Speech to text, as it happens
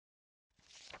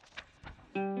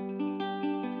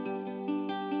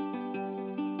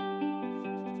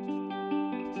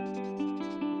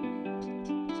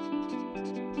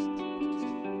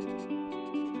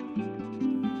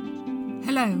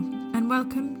Hello, and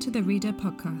welcome to the Reader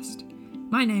podcast.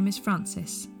 My name is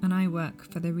Francis, and I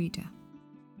work for the Reader.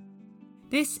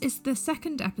 This is the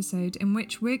second episode in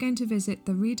which we're going to visit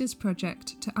the Reader's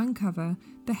project to uncover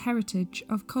the heritage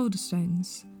of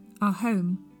Calderstones, our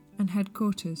home and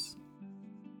headquarters.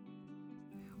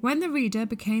 When the Reader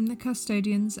became the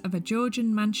custodians of a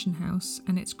Georgian mansion house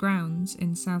and its grounds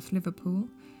in South Liverpool,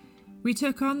 we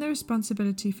took on the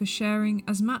responsibility for sharing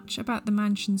as much about the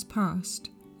mansion's past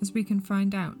as we can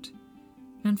find out,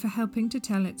 and for helping to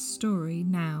tell its story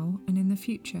now and in the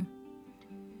future.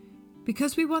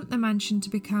 Because we want the mansion to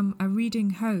become a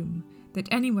reading home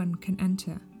that anyone can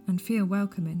enter and feel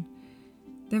welcome in,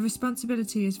 the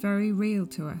responsibility is very real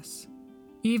to us,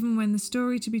 even when the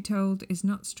story to be told is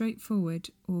not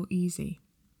straightforward or easy.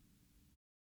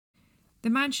 The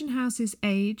mansion house's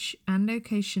age and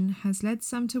location has led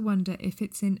some to wonder if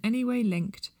it's in any way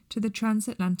linked to the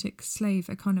transatlantic slave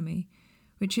economy,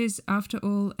 which is, after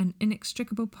all, an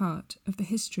inextricable part of the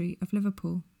history of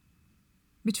Liverpool.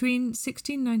 Between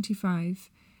 1695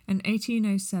 and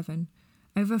 1807,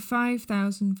 over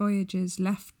 5,000 voyagers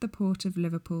left the port of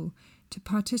Liverpool to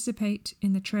participate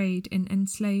in the trade in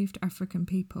enslaved African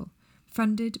people,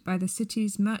 funded by the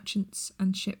city's merchants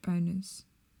and ship owners.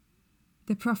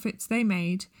 The profits they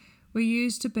made were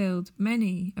used to build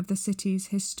many of the city's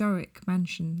historic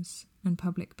mansions and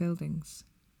public buildings.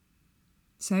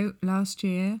 So, last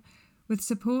year, with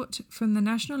support from the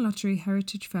National Lottery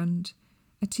Heritage Fund,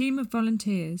 a team of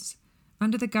volunteers,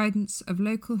 under the guidance of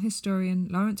local historian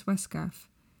Lawrence Westgaff,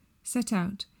 set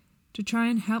out to try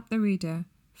and help the reader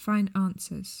find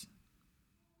answers.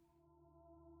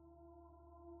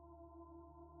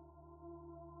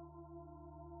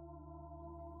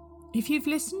 If you've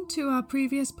listened to our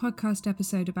previous podcast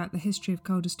episode about the history of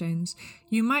Calderstones,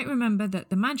 you might remember that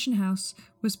the mansion house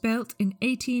was built in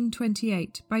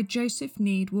 1828 by Joseph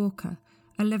Neede Walker,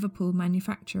 a Liverpool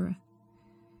manufacturer.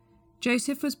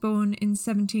 Joseph was born in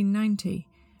 1790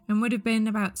 and would have been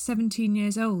about 17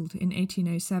 years old in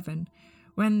 1807,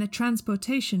 when the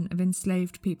transportation of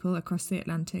enslaved people across the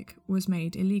Atlantic was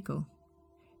made illegal.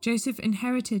 Joseph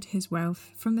inherited his wealth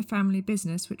from the family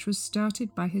business, which was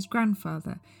started by his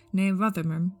grandfather near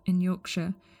Rotherham in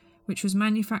Yorkshire, which was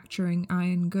manufacturing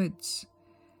iron goods.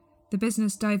 The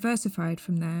business diversified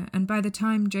from there, and by the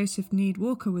time Joseph Neede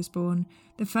Walker was born,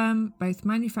 the firm both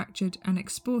manufactured and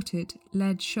exported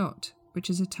lead shot,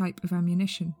 which is a type of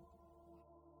ammunition.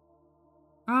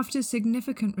 After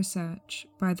significant research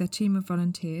by the team of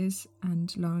volunteers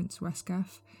and Lawrence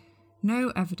Westgaff,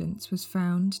 no evidence was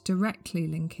found directly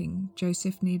linking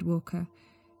Joseph Neede Walker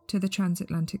to the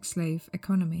transatlantic slave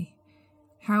economy.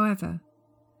 However,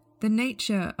 the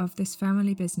nature of this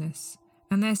family business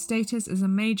and their status as a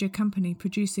major company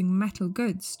producing metal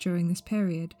goods during this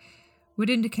period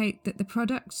would indicate that the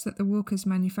products that the Walkers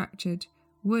manufactured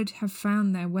would have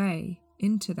found their way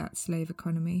into that slave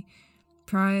economy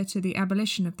prior to the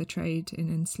abolition of the trade in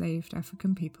enslaved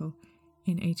African people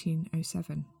in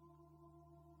 1807.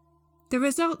 The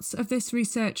results of this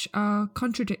research are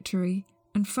contradictory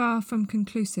and far from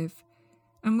conclusive,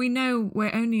 and we know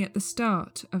we're only at the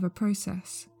start of a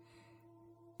process.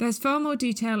 There's far more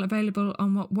detail available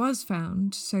on what was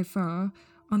found so far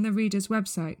on the Reader's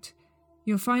website.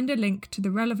 You'll find a link to the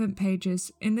relevant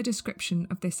pages in the description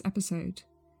of this episode.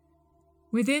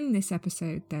 Within this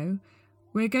episode, though,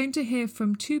 we're going to hear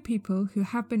from two people who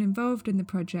have been involved in the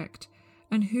project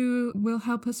and who will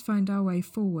help us find our way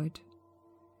forward.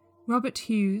 Robert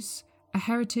Hughes, a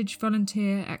heritage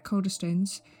volunteer at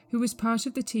Calderstones, who was part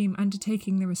of the team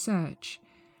undertaking the research,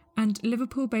 and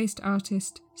Liverpool-based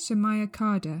artist Sumaya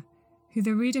Carter, who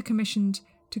the Reader commissioned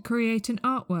to create an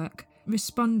artwork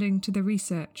responding to the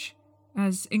research,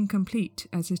 as incomplete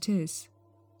as it is.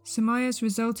 Sumaya's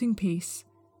resulting piece,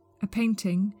 a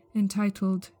painting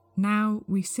entitled Now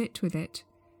We Sit With It,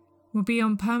 will be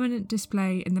on permanent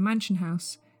display in the Mansion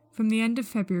House from the end of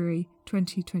February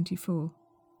 2024.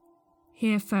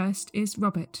 Here first is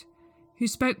Robert, who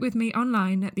spoke with me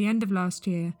online at the end of last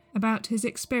year about his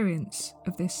experience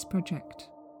of this project.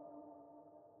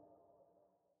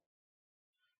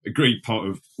 A great part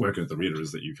of working at the Reader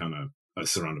is that you kind of are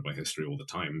surrounded by history all the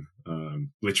time.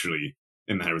 Literally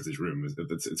in the Heritage Room,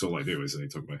 it's all I do is I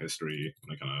talk about history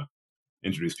and I kind of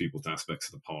introduce people to aspects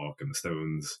of the park and the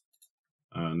stones.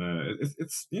 And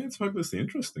it's fabulously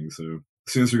interesting. So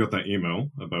as soon as we got that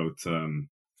email about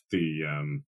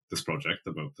this project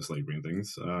about the slavery and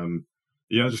things,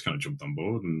 I just kind of jumped on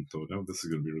board and thought, oh, this is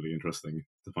going to be really interesting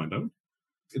to find out.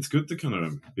 It's good to kind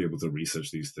of be able to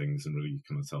research these things and really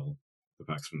kind of tell the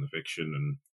facts from the fiction.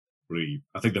 And really,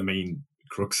 I think the main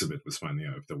crux of it was finding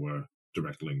out if there were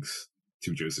direct links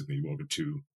to Joseph Neede Walker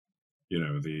to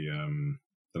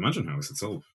the Mansion House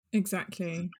itself.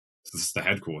 Exactly. So this is the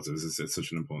headquarters. It's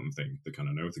such an important thing to kind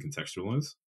of know, to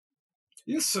contextualize.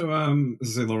 Yes, so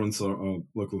as I say, Lawrence, our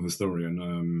local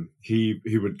historian, he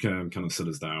would kind of sit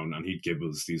us down and he'd give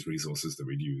us these resources that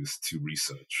we'd use to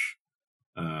research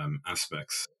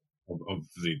aspects of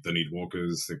the need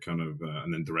walkers, the kind of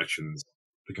and then directions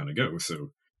to kind of go.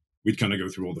 So we'd kind of go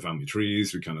through all the family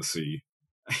trees. We kind of see.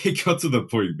 It got to the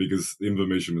point because the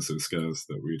information was so scarce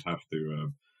that we'd have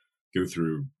to go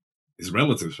through his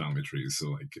relatives' family trees, so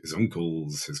like his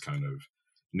uncles, his kind of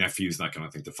nephews, that kind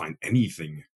of thing, to find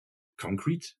anything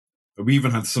concrete. We even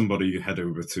had somebody head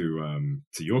over to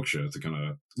Yorkshire to kind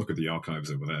of look at the archives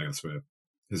over there. That's where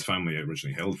his family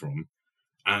originally hailed from,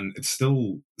 and it's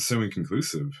still so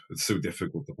inconclusive. It's so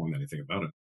difficult to find anything about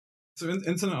it. So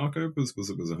Internet Archive was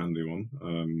a handy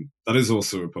one. That is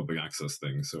also a public access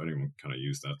thing, so anyone can kind of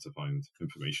use that to find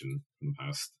information from the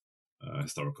past,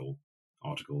 historical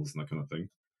articles and that kind of thing.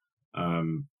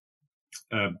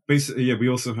 Basically, yeah, we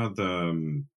also had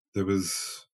there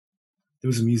was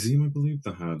a museum, I believe,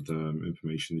 that had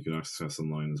information you could access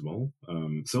online as well.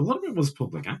 So a lot of it was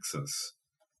public access.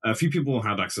 A few people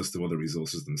had access to other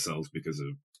resources themselves because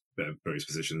of their various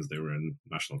positions they were in,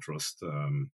 National Trust,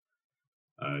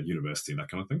 university, that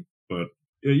kind of thing. But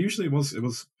yeah, usually it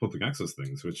was public access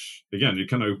things, which again, it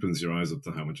kind of opens your eyes up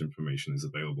to how much information is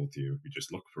available to you if you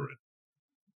just look for it.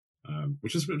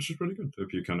 Which is really good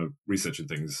if you're kind of researching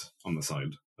things on the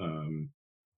side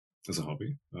as a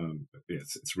hobby. Yeah,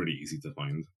 it's really easy to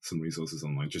find some resources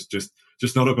online.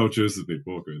 Just not about Joseph Big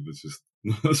Walker. There's just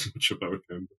not as much about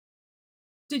him.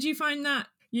 Did you find that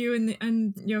you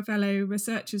and your fellow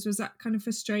researchers, was that kind of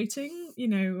frustrating?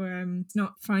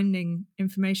 Not finding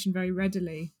information very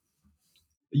readily.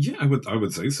 Yeah, I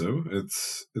would say so.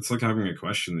 It's like having a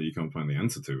question that you can't find the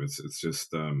answer to. It's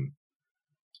just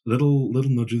little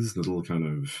nudges, little kind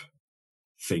of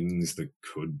things that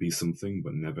could be something,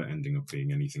 but never ending up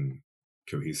being anything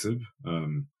cohesive.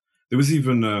 There was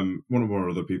even one of our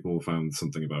other people found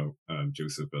something about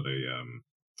Joseph at a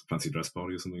fancy dress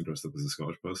party or something, dressed up as a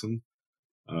Scottish person.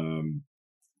 And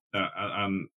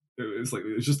it's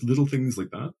just little things like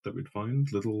that we'd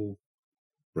find, little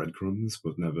breadcrumbs,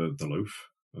 but never the loaf,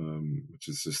 which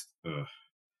is just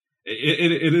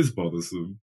it is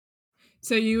bothersome.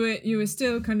 So you were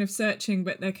still kind of searching,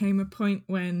 but there came a point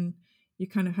when you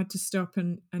kind of had to stop,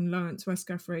 and Lawrence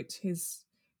Westcott wrote his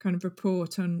kind of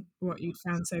report on what you'd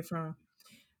found so far.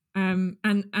 And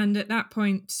at that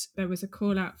point, there was a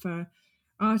call out for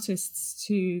artists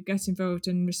to get involved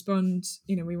and respond.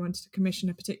 We wanted to commission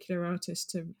a particular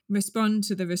artist to respond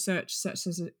to the research such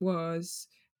as it was.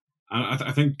 And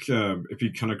I think if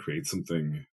you kind of create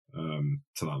something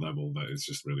to that level that is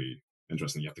just really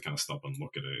interesting, you have to kind of stop and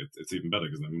look at it. It's even better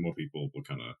because then more people will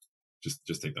kind of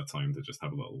just take that time to just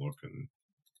have a little look and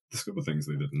discover things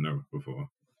they didn't know before.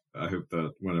 I hope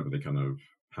that whenever they kind of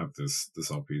have this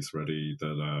art piece ready,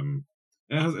 that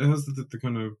it has the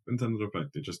kind of intended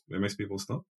effect. It makes people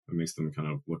stop. It makes them kind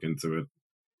of look into it,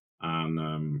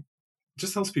 and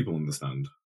just helps people understand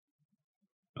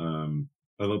a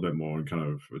little bit more and kind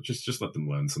of just let them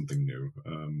learn something new.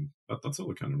 That's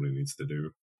all it kind of really needs to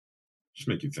do. Just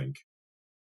make you think.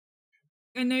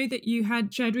 I know that you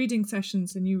had shared reading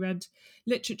sessions and you read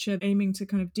literature aiming to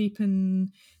kind of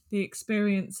deepen the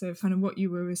experience of kind of what you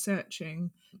were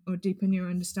researching or deepen your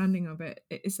understanding of it.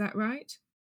 Is that right?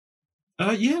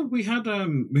 Yeah, we had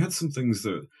some things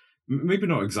that maybe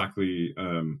not exactly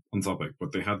on topic,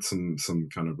 but they had some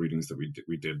kind of readings that we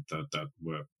did that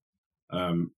were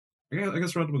I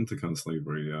guess relevant to kind of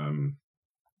slavery,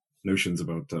 notions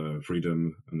about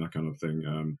freedom and that kind of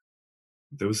thing.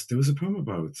 There was a poem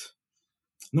about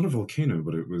not a volcano,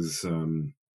 but it was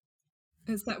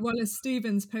Is that Wallace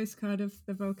Stevens' postcard of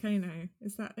the volcano?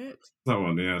 Is that it? that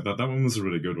one. Yeah, that one was a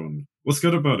really good one. What's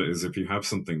good about it is if you have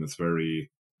something that's very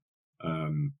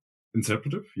um,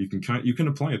 interpretive, you can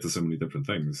apply it to so many different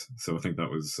things. So I think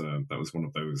that was one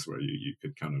of those where you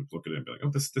could kind of look at it and be like, oh,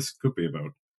 this could be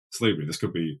about slavery. This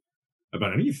could be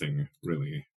about anything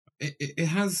really. It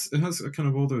has a kind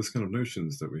of all those kind of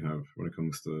notions that we have when it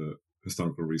comes to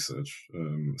historical research,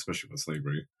 especially about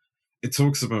slavery. It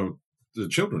talks about the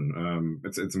children.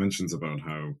 It mentions about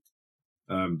how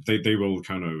they will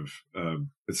kind of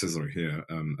it says right here,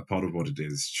 a part of what it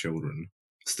is, children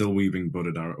still weaving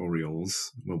budded our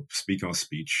aureoles will speak our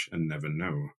speech and never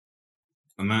know.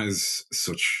 And that is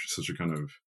such a kind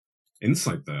of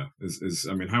insight there. Is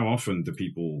I mean, how often do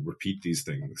people repeat these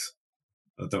things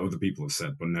that other people have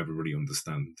said but never really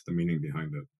understand the meaning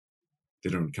behind it?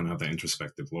 They don't kind of have that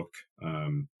introspective look.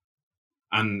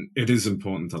 And it is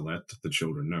important to let the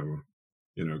children know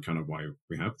kind of why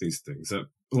we have these things. A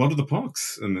lot of the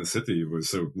parks in the city we're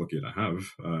so lucky to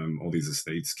have. All these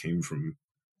estates came from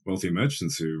wealthy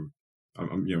merchants who, a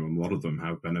lot of them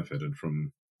have benefited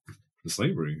from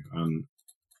slavery, and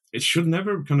it should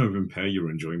never kind of impair your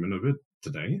enjoyment of it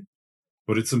today.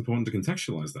 But it's important to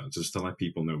contextualize that, just to let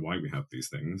people know why we have these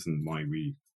things and why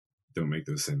we don't make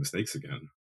those same mistakes again.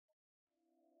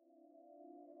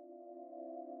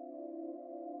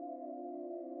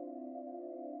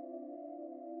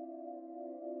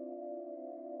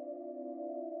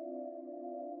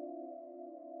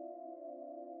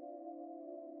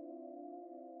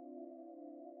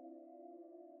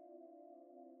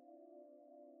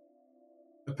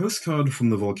 A postcard from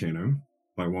the volcano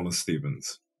by Wallace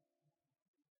Stevens.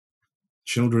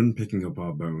 Children picking up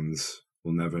our bones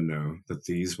will never know that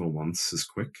these were once as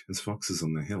quick as foxes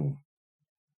on the hill,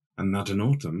 and that in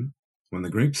autumn, when the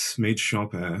grapes made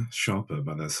sharp air sharper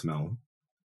by their smell,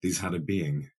 these had a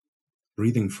being,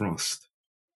 breathing frost.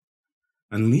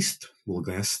 And least we'll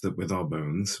guess that with our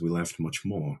bones we left much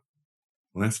more,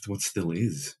 left what still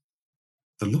is,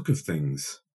 the look of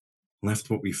things, left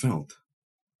what we felt,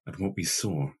 and what we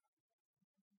saw.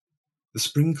 The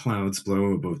spring clouds blow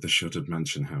above the shuttered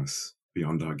mansion house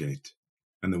beyond our gate,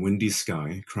 and the windy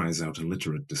sky cries out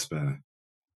illiterate despair.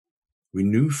 We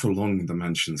knew for long the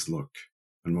mansion's look,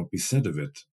 and what we said of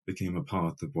it became a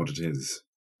part of what it is.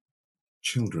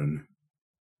 Children,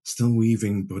 still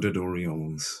weaving budded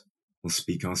aureoles, will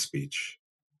speak our speech,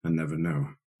 and never know.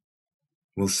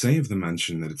 We'll say of the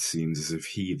mansion that it seems as if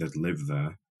he that lived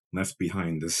there left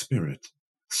behind a spirit,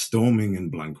 storming in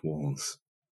blank walls.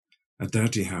 A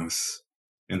dirty house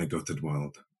in a gutted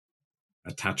world.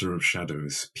 A tatter of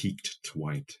shadows peaked to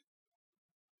white,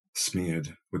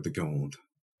 smeared with the gold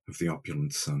of the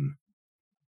opulent sun.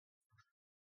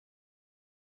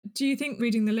 Do you think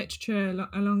reading the literature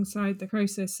alongside the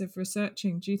process of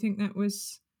researching, do you think that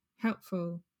was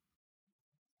helpful?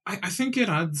 I think it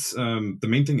adds, the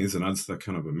main thing is it adds that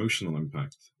kind of emotional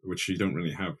impact, which you don't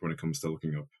really have when it comes to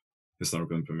looking up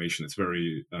historical information. It's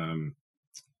very,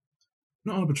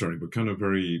 not arbitrary, but kind of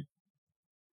very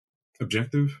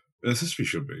objective, as history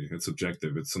should be. It's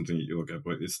objective. It's something that you look at,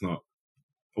 but it's not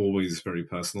always very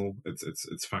personal.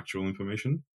 It's factual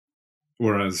information.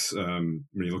 Whereas when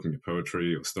you're looking at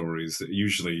poetry or stories,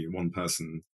 usually one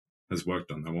person has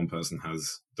worked on that. One person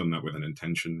has done that with an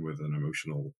intention, with an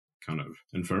emotional kind of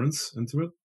inference into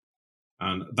it.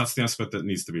 And that's the aspect that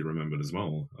needs to be remembered as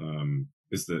well,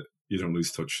 is that you don't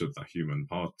lose touch of that human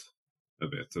part a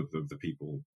bit, of the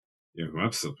people who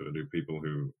have suffered, people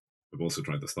who have also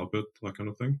tried to stop it, that kind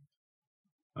of thing.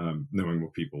 Knowing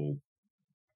what people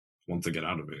want to get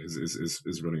out of it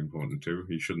is really important too.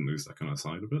 You shouldn't lose that kind of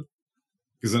side of it.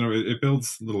 Because I know it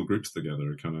builds little groups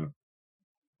together, it kind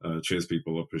of cheers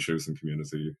people up, it shows some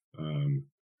community.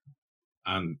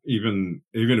 And even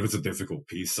if it's a difficult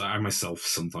piece, I myself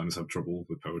sometimes have trouble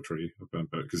with poetry,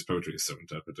 because poetry is so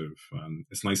interpretive. And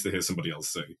it's nice to hear somebody else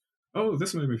say, oh,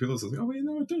 this made me feel this. I was like, oh, wait,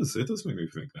 no, it does. It does make me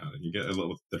think that. And you get a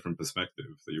little different perspective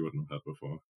that you wouldn't have had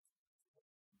before.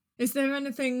 Is there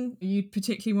anything you'd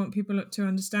particularly want people to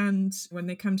understand when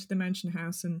they come to the Mansion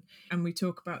House and we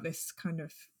talk about this kind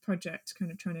of project,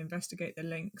 kind of trying to investigate the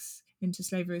links into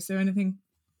slavery? Is there anything,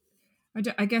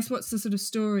 I guess, what's the sort of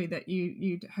story that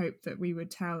you'd hope that we would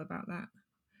tell about that?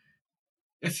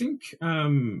 I think,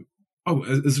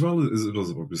 as well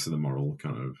as obviously the moral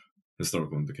kind of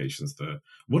historical implications there,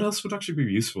 what else would actually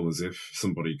be useful is if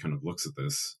somebody kind of looks at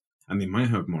this and they might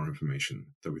have more information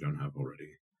that we don't have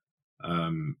already.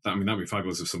 That'd be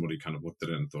fabulous if somebody kind of looked at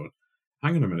it and thought,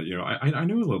 hang on a minute, I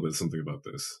know a little bit something about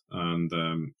this, and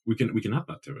we can add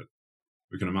that to it.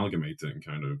 We can amalgamate it and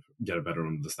kind of get a better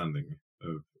understanding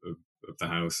of the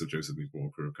house of Joseph Leeds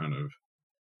Walker, of kind of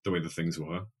the way the things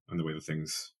were and the way the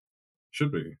things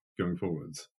should be going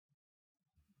forwards.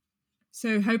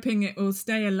 So hoping it will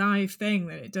stay a live thing,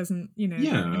 that it doesn't, the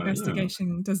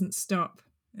investigation doesn't stop.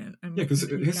 Because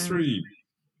history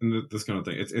and this kind of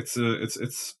thing,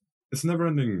 it's a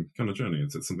never-ending kind of journey.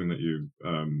 It's something that you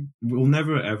will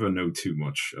never ever know too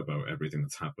much about everything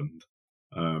that's happened,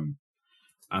 and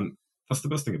that's the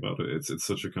best thing about it. It's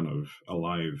such a kind of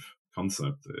alive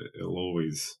concept.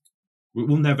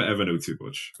 We'll never ever know too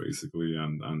much, basically,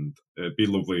 and it'd be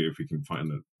lovely if we can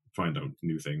find out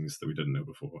new things that we didn't know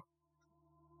before.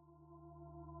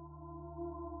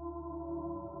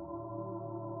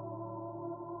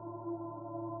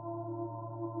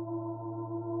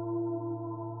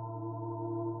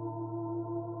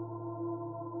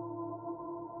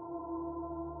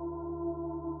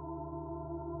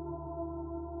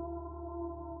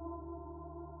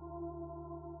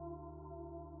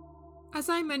 As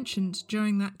I mentioned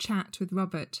during that chat with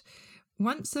Robert,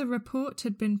 once a report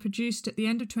had been produced at the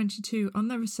end of 22 on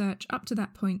the research up to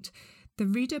that point, the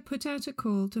reader put out a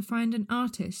call to find an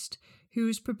artist who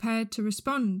was prepared to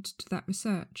respond to that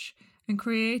research and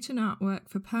create an artwork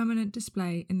for permanent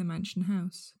display in the Mansion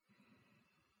House.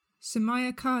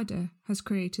 Sumaya Carter has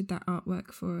created that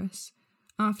artwork for us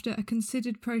after a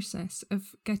considered process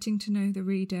of getting to know the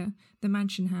reader, the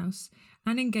Mansion House,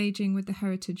 and engaging with the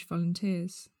Heritage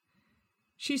volunteers.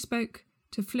 She spoke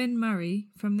to Flynn Murray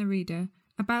from the reader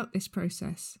about this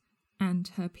process and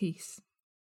her piece.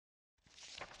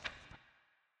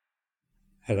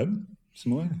 Hello,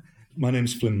 Sumaya. My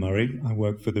name's Flynn Murray. I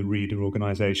work for the Reader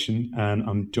organisation, and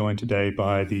I'm joined today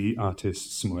by the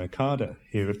artist Sumaya Carter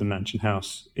here at the Mansion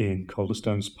House in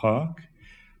Calderstones Park,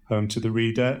 home to the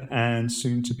Reader and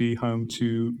soon to be home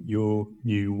to your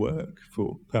new work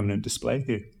for permanent display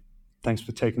here. Thanks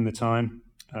for taking the time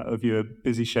out of your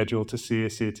busy schedule to see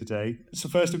us here today. So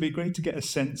first, it'd be great to get a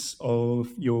sense of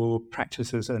your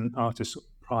practice as an artist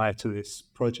prior to this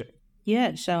project.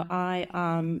 Yeah, so I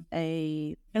am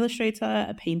a illustrator,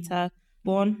 a painter,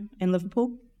 born in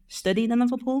Liverpool, studied in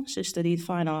Liverpool, so studied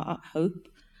fine art at Hope,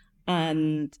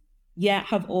 and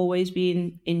have always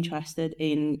been interested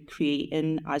in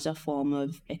creating as a form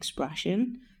of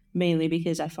expression, mainly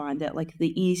because I find it like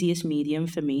the easiest medium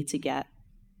for me to get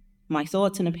my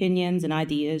thoughts and opinions and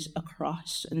ideas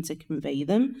across and to convey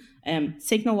them. It's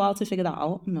taken a while to figure that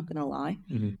out, I'm not going to lie.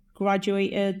 Mm-hmm.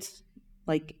 Graduated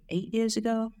like 8 years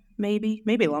ago. Maybe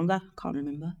longer, can't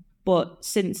remember. But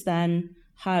since then,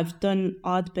 have done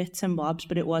odd bits and bobs,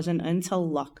 but it wasn't until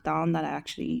lockdown that I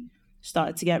actually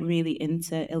started to get really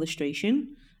into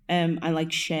illustration and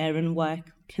like sharing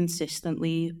work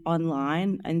consistently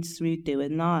online. And through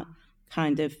doing that,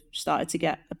 kind of started to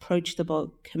get approached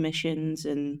about commissions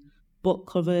and book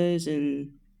covers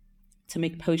and to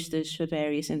make posters for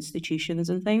various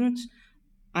institutions and things.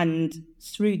 And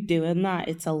through doing that,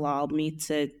 it's allowed me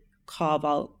to carve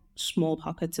out small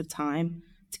pockets of time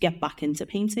to get back into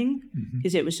painting,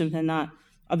 because it was something that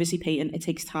obviously painting, it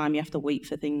takes time. You have to wait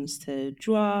for things to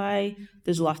dry.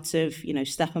 There's lots of,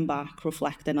 stepping back,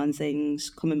 reflecting on things,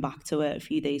 coming back to it a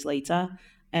few days later.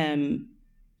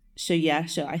 So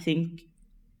I think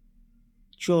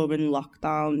during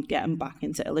lockdown, getting back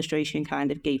into illustration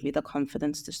kind of gave me the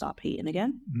confidence to start painting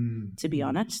again, to be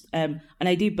honest. And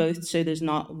I do both, so there's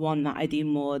not one that I do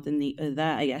more than the other.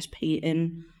 I guess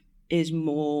painting is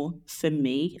more for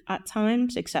me at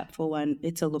times, except for when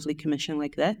it's a lovely commission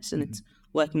like this and it's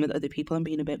working with other people and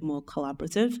being a bit more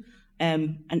collaborative.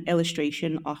 And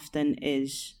illustration often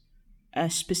is a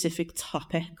specific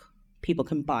topic. People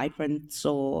can buy prints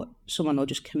or someone will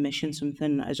just commission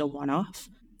something as a one-off.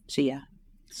 So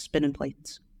spinning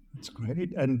plates. That's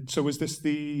great. And so was this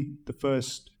the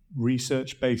first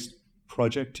research-based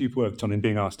project you've worked on in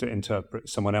being asked to interpret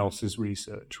someone else's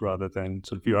research rather than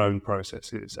sort of your own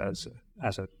processes as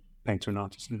a painter and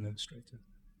artist and illustrator?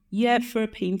 Yeah, for a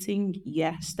painting,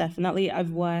 yes, definitely.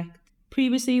 I've worked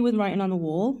previously with writing on the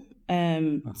wall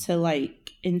to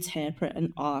like interpret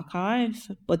an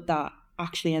archive, but that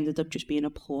actually ended up just being a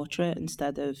portrait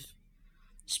instead of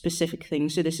specific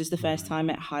things. So this is the first time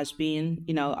it has been,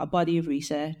 a body of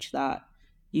research that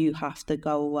you have to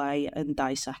go away and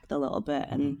dissect a little bit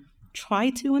and try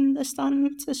to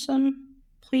understand to some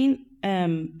point,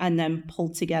 and then pull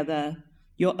together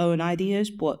your own ideas,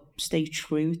 but stay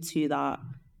true to that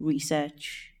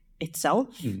research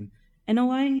itself in a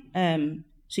way.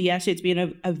 So it's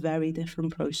been a very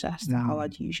different process to how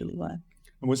I'd usually work.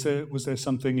 And was there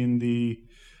something in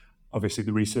obviously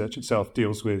the research itself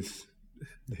deals with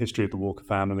the history of the Walker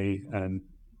family and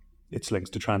its links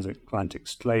to transatlantic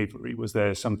slavery. Was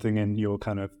there something in your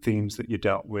kind of themes that you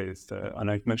dealt with? I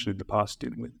know you've mentioned in the past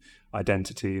dealing with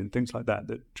identity and things like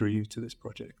that drew you to this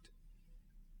project.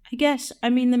 I guess, the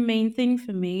main thing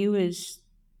for me was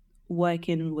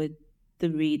working with the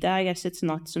Reader. I guess it's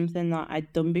not something that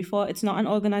I'd done before. It's not an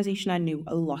organisation I knew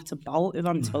a lot about, if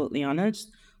I'm totally honest,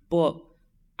 but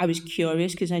I was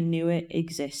curious because I knew it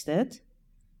existed.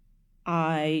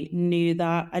 I knew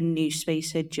that a new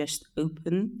space had just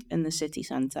opened in the city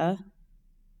centre.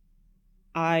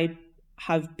 I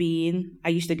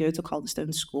used to go to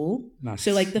Calderstone School. Nice.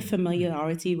 So like the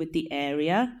familiarity with the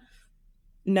area,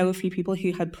 know a few people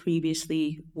who had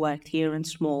previously worked here in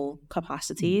small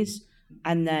capacities,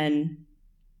 and then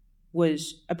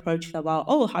was approached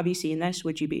about, have you seen this?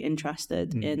 Would you be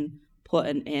interested in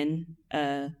putting in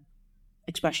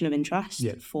expression of interest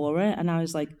for it? And I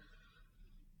was like,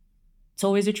 it's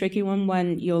always a tricky one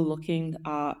when you're looking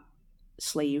at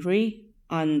slavery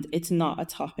and it's not a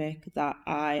topic that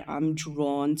I am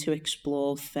drawn to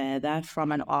explore further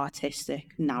from an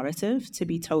artistic narrative, to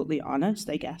be totally honest.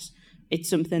 I guess it's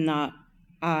something that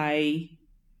I,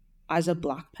 as a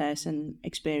Black person,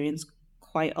 experience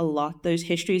quite a lot. Those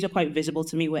histories are quite visible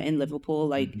to me. We're in Liverpool,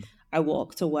 like I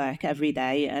walk to work every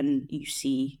day and you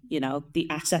see, the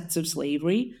assets of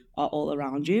slavery are all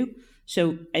around you.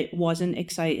 So it wasn't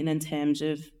exciting in terms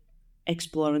of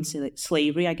exploring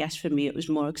slavery. I guess for me, it was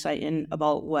more exciting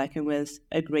about working with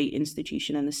a great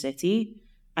institution in the city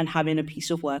and having a piece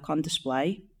of work on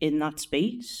display in that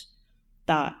space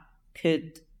that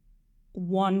could,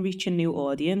 one, reach a new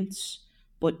audience,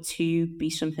 but two, be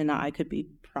something that I could be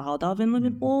proud of in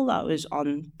Liverpool that was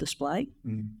on display.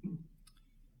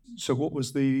 So what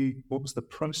was the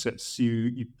process?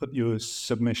 You put your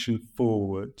submission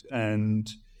forward and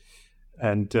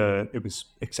it was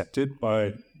accepted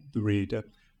by the reader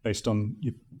based on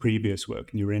your previous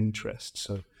work and your interest.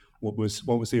 So what was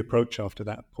the approach after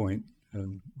that point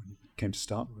when you came to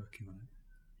start working on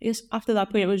it? Yes, after that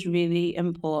point, it was really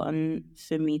important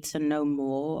for me to know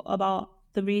more about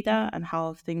the reader and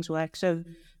how things work. So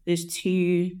there's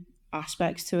two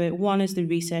aspects to it. One is the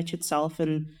research itself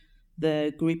and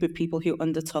the group of people who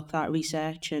undertook that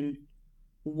research and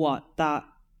what that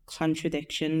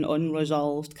contradiction,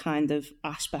 unresolved kind of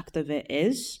aspect of it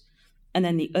is. And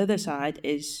then the other side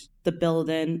is the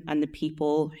building and the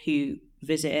people who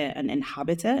visit it and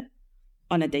inhabit it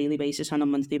on a daily basis, on a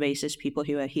monthly basis, people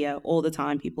who are here all the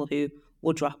time, people who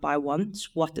will drop by once.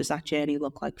 What does that journey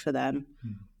look like for them?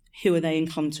 Who are they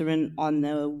encountering on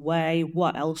their way?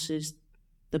 What else is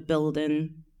the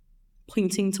building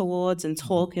pointing towards and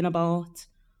talking about?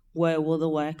 Where will the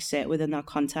work sit within that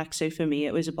context? So for me,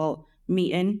 it was about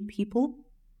meeting people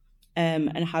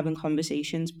and having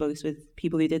conversations, both with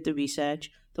people who did the research,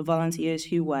 the volunteers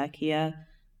who work here,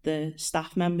 the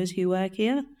staff members who work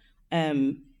here,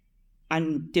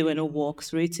 and doing a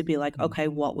walkthrough to be like, okay,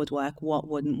 what would work, what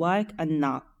wouldn't work? And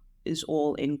that is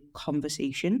all in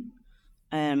conversation.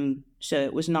 So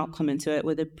it was not coming to it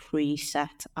with a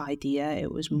preset idea.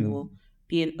 It was more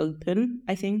being open,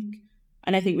 I think.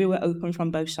 And I think we were open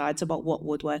from both sides about what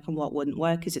would work and what wouldn't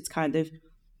work, because it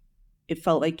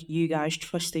felt like you guys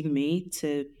trusting me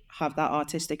to have that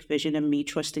artistic vision and me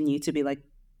trusting you to be like,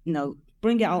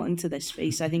 bring it out into this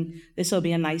space. I think this will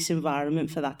be a nice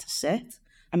environment for that to sit.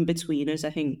 And between us, I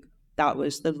think that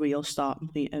was the real starting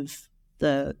point of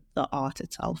the art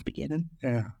itself beginning.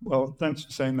 Yeah, well, thanks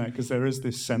for saying that, because there is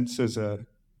this sense as a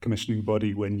commissioning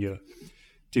body when you're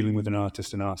dealing with an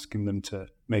artist and asking them to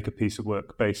make a piece of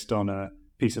work based on a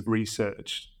piece of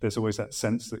research, there's always that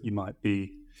sense that you might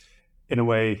be, in a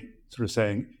way, sort of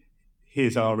saying,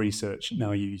 here's our research,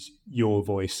 now use your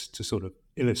voice to sort of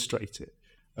illustrate it.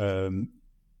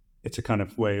 It's a kind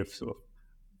of way of sort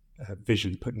of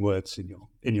vision, putting words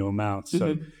in your mouth.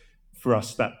 So for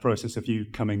us, that process of you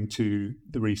coming to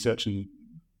the research and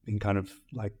being kind of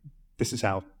like, this is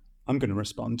how I'm going to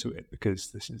respond to it,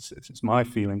 because this is my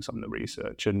feelings on the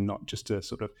research and not just a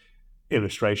sort of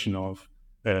illustration of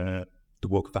the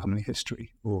Walker family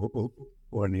history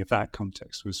or any of that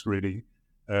context, was really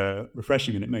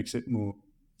refreshing, and it makes it more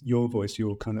your voice,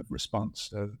 your kind of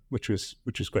response, which was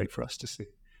great for us to see.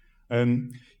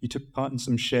 You took part in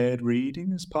some shared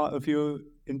reading as part of your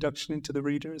induction into the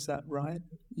reader, is that right?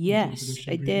 Yes,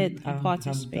 I did. I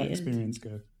participated. How did that experience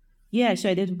go? Yeah, so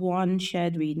I did one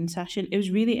shared reading session. It was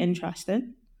really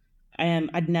interesting.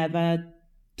 I'd never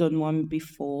done one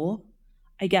before.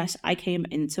 I guess I came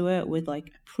into it with like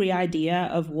a pre-idea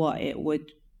of what it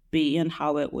would be and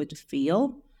how it would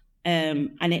feel.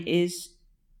 And it's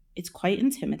quite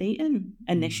intimidating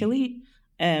initially.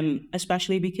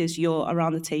 Especially because you're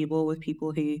around the table with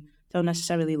people who don't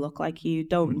necessarily look like you,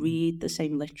 don't read the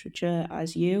same literature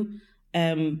as you.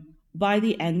 By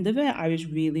the end of it, I was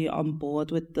really on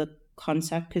board with the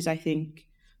concept, because I think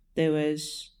there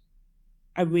was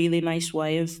a really nice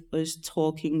way of us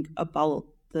talking about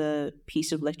the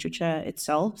piece of literature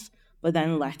itself, but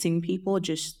then letting people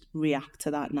just react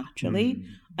to that naturally,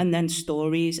 and then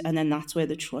stories, and then that's where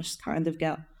the trust kind of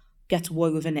gets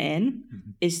woven in,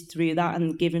 is through that,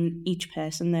 and giving each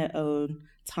person their own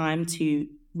time to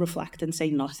reflect and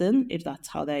say nothing, if that's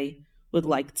how they would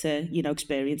like to,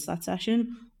 experience that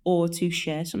session, or to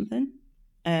share something.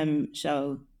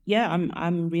 So yeah,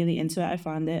 I'm really into it. I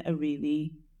found it a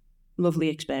really lovely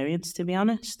experience, to be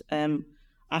honest.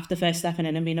 After first stepping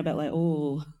in and being a bit like,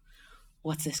 oh,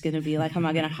 what's this going to be like? Am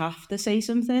I going to have to say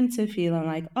something? To feeling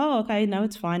like, oh, okay, no,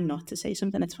 it's fine not to say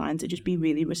something. It's fine to just be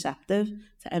really receptive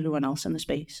to everyone else in the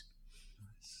space.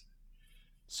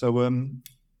 So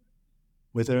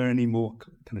were there any more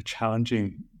kind of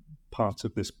challenging part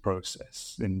of this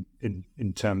process in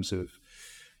terms of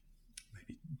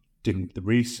maybe dealing with the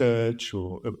research,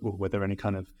 or were there any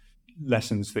kind of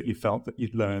lessons that you felt that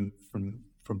you'd learned from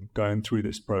going through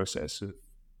this process of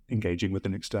engaging with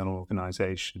an external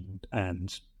organization,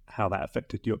 and how that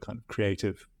affected your kind of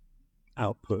creative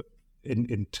output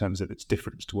in terms of its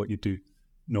difference to what you do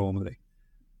normally?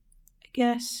 I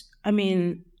guess, I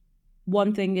mean,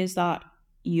 one thing is that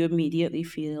you immediately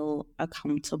feel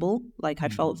accountable. Like I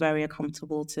felt very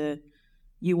accountable to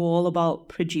you all about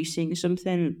producing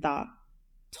something that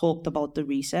talked about the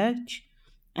research.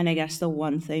 And I guess the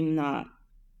one thing that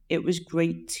it was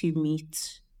great to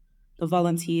meet the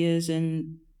volunteers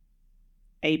and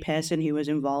a person who was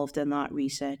involved in that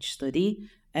research study.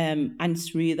 And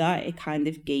through that, it kind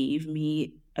of gave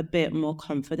me a bit more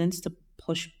confidence to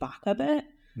push back a bit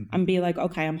and be like,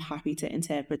 okay, I'm happy to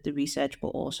interpret the research, but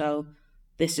also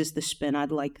this is the spin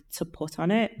I'd like to put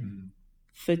on it.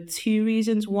 For two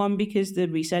reasons. One, because the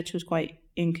research was quite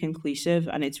inconclusive,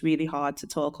 and it's really hard to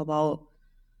talk about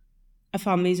a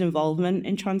family's involvement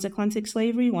in transatlantic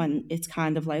slavery when it's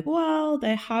kind of like, well,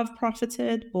 they have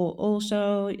profited, but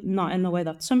also not in the way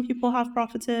that some people have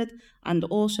profited. And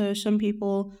also some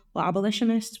people were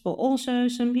abolitionists, but also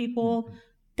some people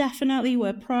definitely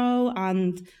were pro.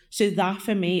 And so that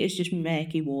for me is just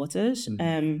murky waters.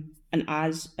 And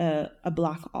as a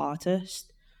Black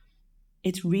artist,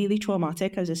 it's really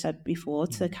traumatic, as I said before,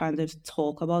 to kind of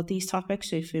talk about these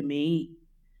topics. So for me,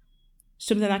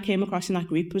 something that came across in that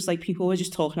group was like people were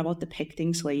just talking about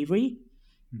depicting slavery.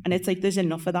 And it's like, there's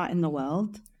enough of that in the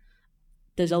world.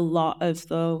 There's a lot of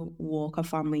the Walker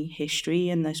family history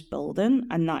in this building,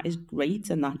 and that is great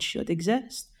and that should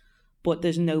exist. But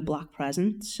there's no Black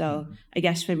presence. So I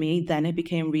guess for me, then it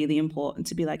became really important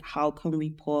to be like, how can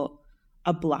we put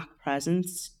a Black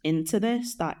presence into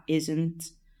this that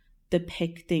isn't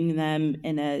depicting them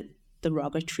in a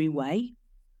derogatory way?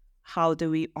 How do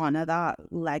we honor that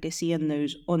legacy and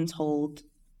those untold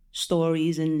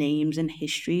stories and names and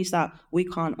histories that we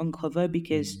can't uncover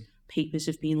because papers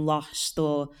have been lost,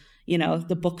 or, you know,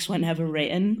 the books were never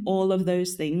written, all of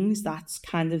those things? That's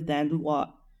kind of then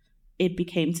what it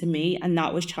became to me. And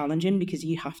that was challenging because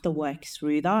you have to work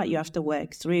through that. You have to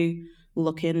work through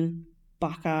looking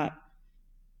back at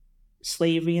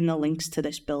slavery and the links to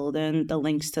this building, the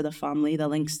links to the family, the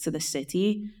links to the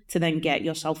city, to then get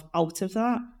yourself out of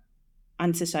that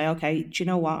and to say, okay, do you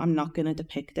know what? I'm not going to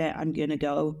depict it. I'm going to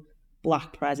go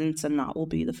Black presence, and that will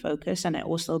be the focus, and it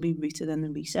will still be rooted in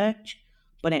the research,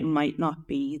 but it might not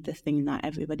be the thing that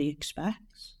everybody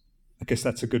expects. I guess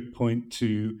that's a good point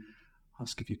to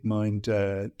ask if you'd mind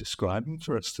describing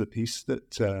for us the piece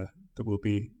that we'll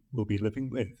be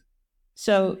living with.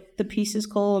 So the piece is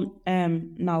called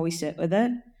Now We Sit With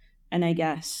It. And I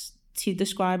guess to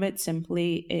describe it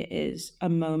simply, it is a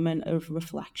moment of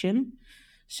reflection.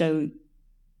 So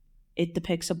it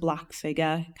depicts a Black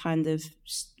figure kind of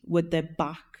with their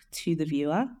back to the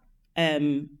viewer,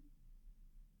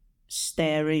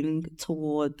 staring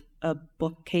toward a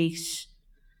bookcase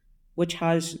which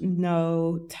has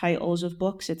no titles of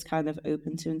books. It's kind of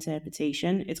open to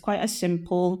interpretation. It's quite a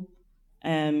simple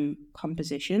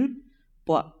composition,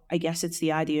 but I guess it's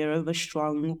the idea of a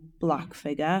strong Black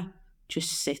figure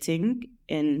just sitting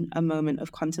in a moment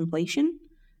of contemplation.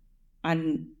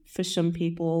 And for some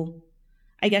people,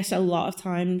 I guess a lot of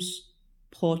times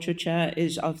portraiture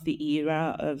is of the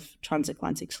era of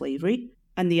transatlantic slavery.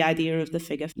 And the idea of the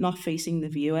figure not facing the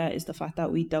viewer is the fact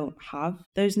that we don't have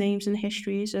those names and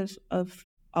histories of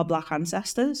our Black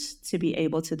ancestors to be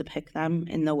able to depict them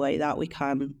in the way that we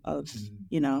can of,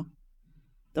 you know,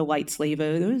 the white slave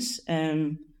owners.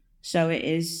 So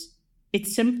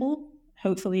it's simple.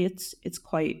 Hopefully it's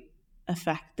quite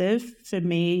effective. For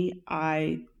me,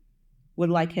 I would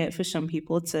like it for some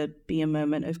people to be a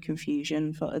moment of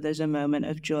confusion, for others a moment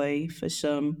of joy, for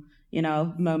some, you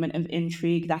know, moment of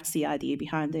intrigue. That's the idea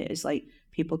behind it, is like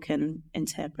people can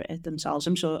interpret it themselves.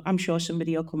 I'm sure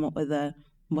somebody will come up with a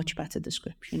much better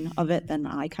description of it than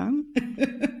I can,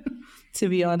 to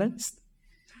be honest.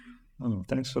 Oh,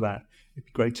 thanks for that. It'd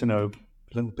be great to know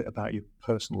a little bit about your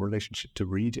personal relationship to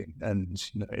reading, and,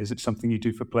 you know, is it something you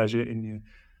do for pleasure in your,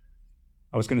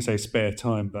 I was going to say spare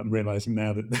time, but I'm realizing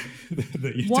now that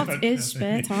that you what don't is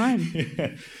spare time?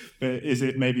 Yeah. But is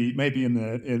it maybe in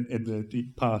the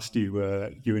past you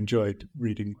enjoyed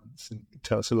reading once, and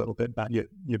tell us a little bit about your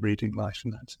reading life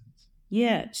in that sense?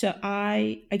 Yeah, so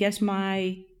I guess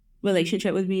my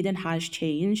relationship with reading has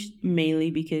changed,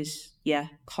 mainly because,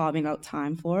 carving out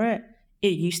time for it.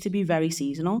 It used to be very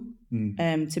seasonal,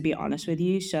 to be honest with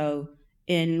you. So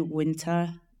in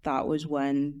winter, that was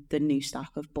when the new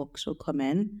stack of books would come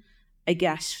in. I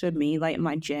guess for me, like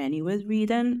my journey with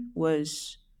reading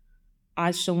was,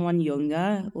 as someone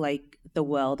younger, like the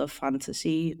world of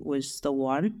fantasy was the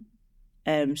one.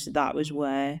 So that was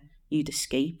where you'd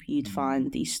escape, you'd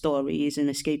find these stories and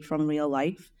escape from real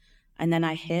life. And then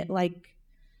I hit like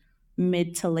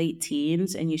mid to late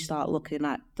teens and you start looking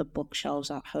at the bookshelves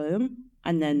at home.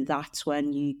 And then that's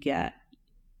when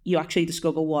you actually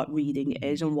discover what reading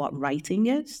is and what writing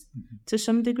is to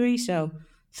some degree. So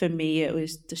for me, it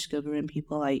was discovering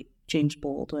people like James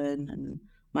Baldwin and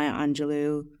Maya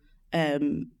Angelou.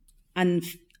 And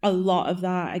a lot of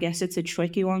that, I guess it's a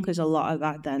tricky one because a lot of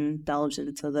that then delves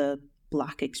into the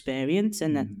Black experience.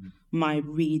 And then my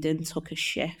reading took a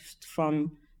shift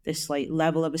from this like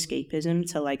level of escapism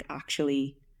to like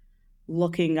actually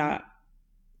looking at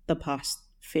the past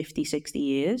 50, 60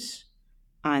 years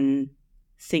and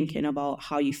thinking about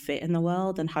how you fit in the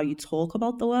world and how you talk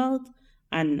about the world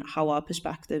and how our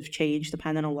perspective changed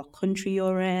depending on what country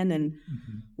you're in and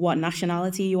what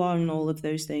nationality you are and all of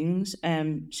those things.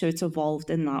 So it's evolved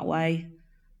in that way.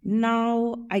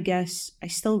 Now, I guess I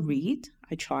still read.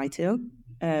 I try to,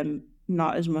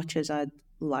 not as much as I'd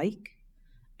like.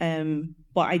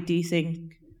 But I do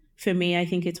think, for me, I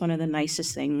think it's one of the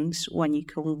nicest things when you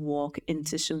can walk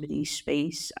into somebody's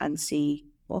space and see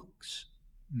books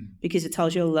because it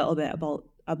tells you a little bit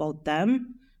about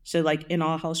them. So like in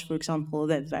our house, for example,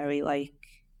 they're very like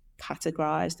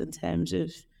categorized in terms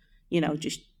of,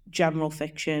 just general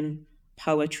fiction,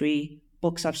 poetry,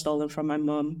 books I've stolen from my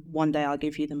mum. One day I'll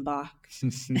give you them back.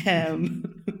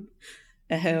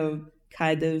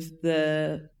 Kind of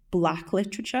the Black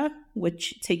literature,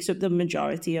 which takes up the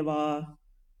majority of our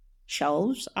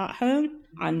shelves at home.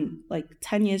 And like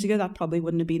 10 years ago, that probably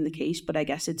wouldn't have been the case, but I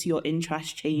guess it's your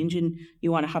interest change and you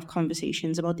want to have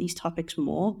conversations about these topics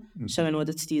more. So in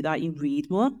order to do that, you read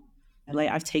more. Like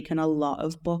I've taken a lot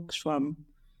of books from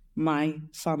my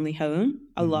family home,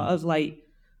 a lot of like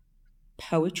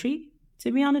poetry,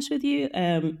 to be honest with you.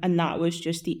 And that was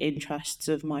just the interests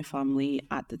of my family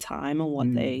at the time and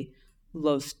what they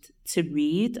loved to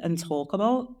read and talk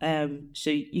about. So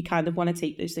you kind of want to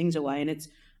take those things away, and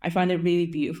I find it really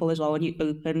beautiful as well when you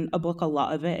open a book. A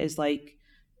lot of it is like,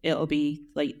 it'll be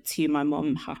like, to my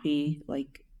mum, happy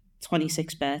like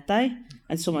 26th birthday,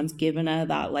 and someone's given her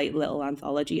that like little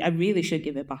anthology. I really should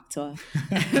give it back to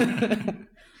her.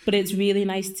 But it's really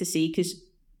nice to see, because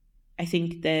I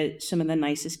think that some of the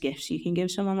nicest gifts you can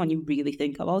give someone when you really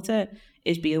think about it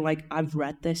is being like, I've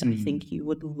read this, I think you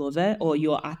would love it, or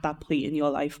you're at that point in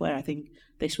your life where I think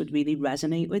this would really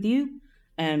resonate with you.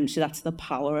 So that's the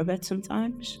power of it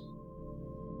sometimes.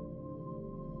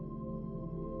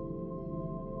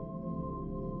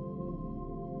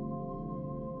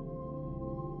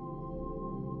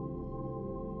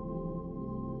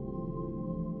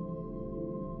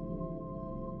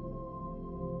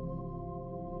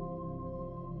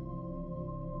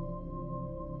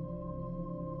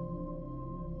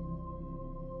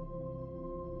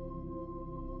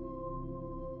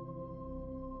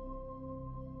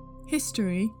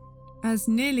 History, as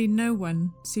nearly no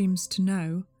one seems to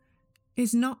know,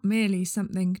 is not merely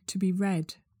something to be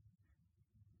read.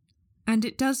 And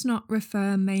it does not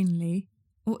refer mainly,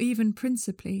 or even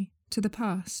principally, to the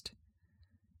past.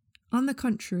 On the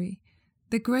contrary,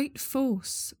 the great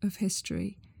force of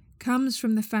history comes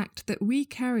from the fact that we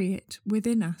carry it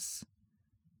within us,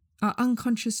 are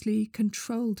unconsciously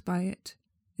controlled by it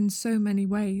in so many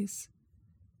ways.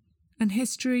 And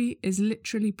history is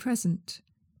literally present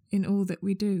in all that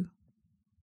we do.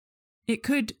 It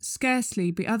could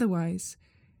scarcely be otherwise,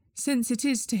 since it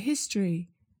is to history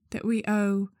that we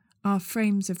owe our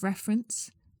frames of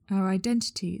reference, our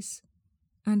identities,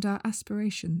 and our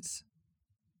aspirations.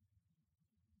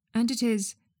 And it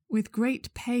is with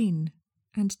great pain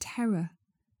and terror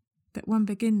that one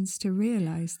begins to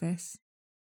realise this.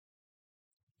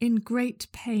 In great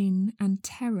pain and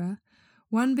terror,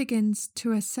 one begins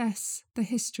to assess the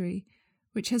history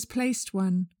which has placed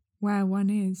one where one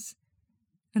is,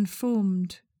 and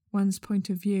formed one's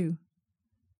point of view.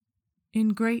 In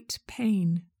great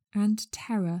pain and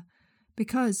terror,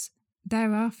 because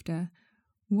thereafter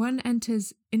one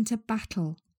enters into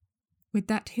battle with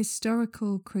that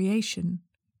historical creation,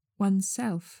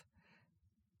 oneself,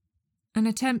 and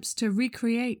attempts to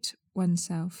recreate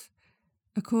oneself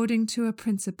according to a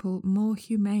principle more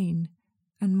humane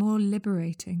and more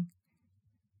liberating.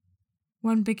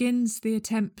 One begins the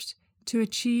attempt to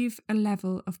achieve a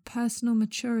level of personal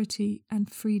maturity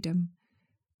and freedom,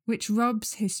 which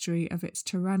robs history of its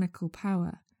tyrannical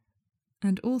power,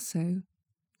 and also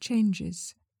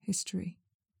changes history.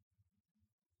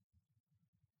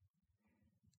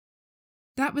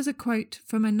 That was a quote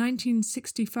from a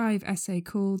 1965 essay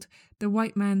called The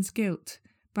White Man's Guilt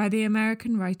by the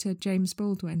American writer James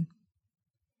Baldwin.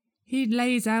 He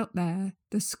lays out there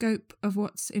the scope of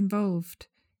what's involved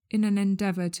in an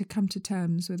endeavour to come to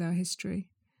terms with our history.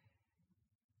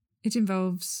 It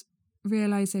involves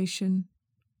realisation,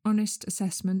 honest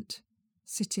assessment,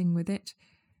 sitting with it,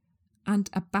 and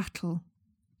a battle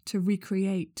to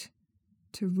recreate,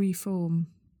 to reform.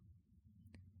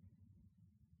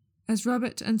 As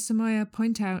Robert and Samoya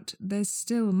point out, there's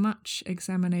still much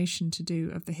examination to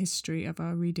do of the history of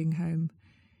our reading home.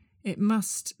 It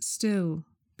must still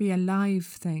be a live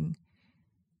thing,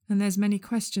 and there's many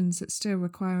questions that still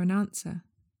require an answer.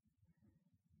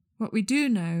 What we do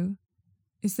know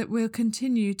is that we'll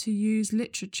continue to use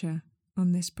literature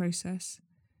on this process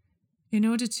in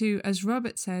order to, as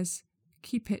Robert says,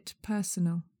 keep it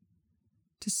personal,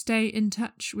 to stay in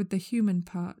touch with the human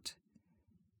part,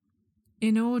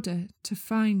 in order to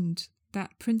find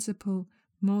that principle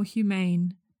more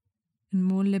humane and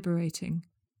more liberating,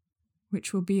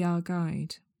 which will be our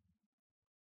guide.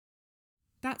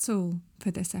 That's all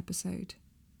for this episode.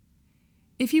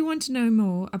 If you want to know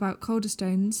more about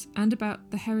Calderstones and about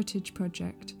the Heritage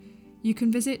Project, you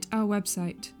can visit our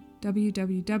website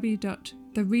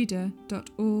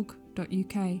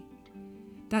www.thereader.org.uk.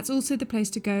 That's also the place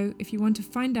to go if you want to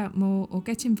find out more or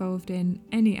get involved in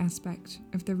any aspect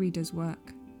of the Reader's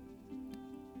work.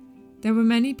 There were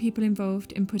many people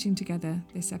involved in putting together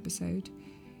this episode.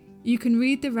 You can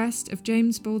read the rest of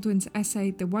James Baldwin's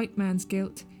essay The White Man's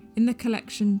Guilt in the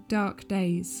collection Dark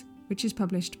Days, which is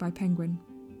published by Penguin.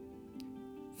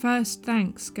 First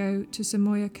thanks go to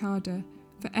Samoya Carter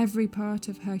for every part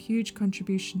of her huge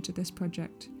contribution to this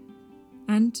project,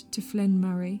 and to Flynn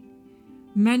Murray.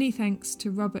 Many thanks to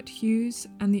Robert Hughes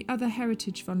and the other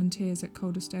heritage volunteers at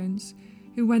Calderstones,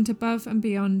 who went above and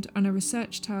beyond on a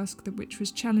research task which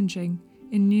was challenging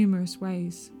in numerous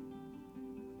ways.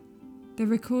 The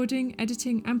recording,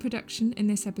 editing and production in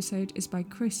this episode is by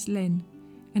Chris Lynn,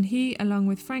 and he, along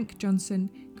with Frank Johnson,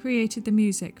 created the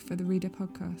music for the Reader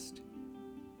podcast.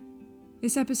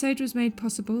 This episode was made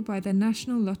possible by the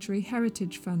National Lottery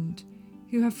Heritage Fund,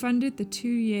 who have funded the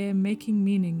 2-year Making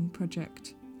Meaning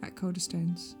project at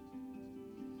Calderstones.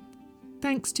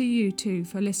 Thanks to you too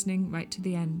for listening right to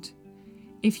the end.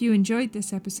 If you enjoyed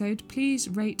this episode, please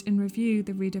rate and review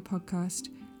the Reader podcast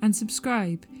and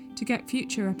subscribe to get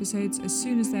future episodes as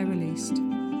soon as they're released.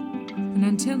 And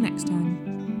until next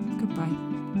time, goodbye.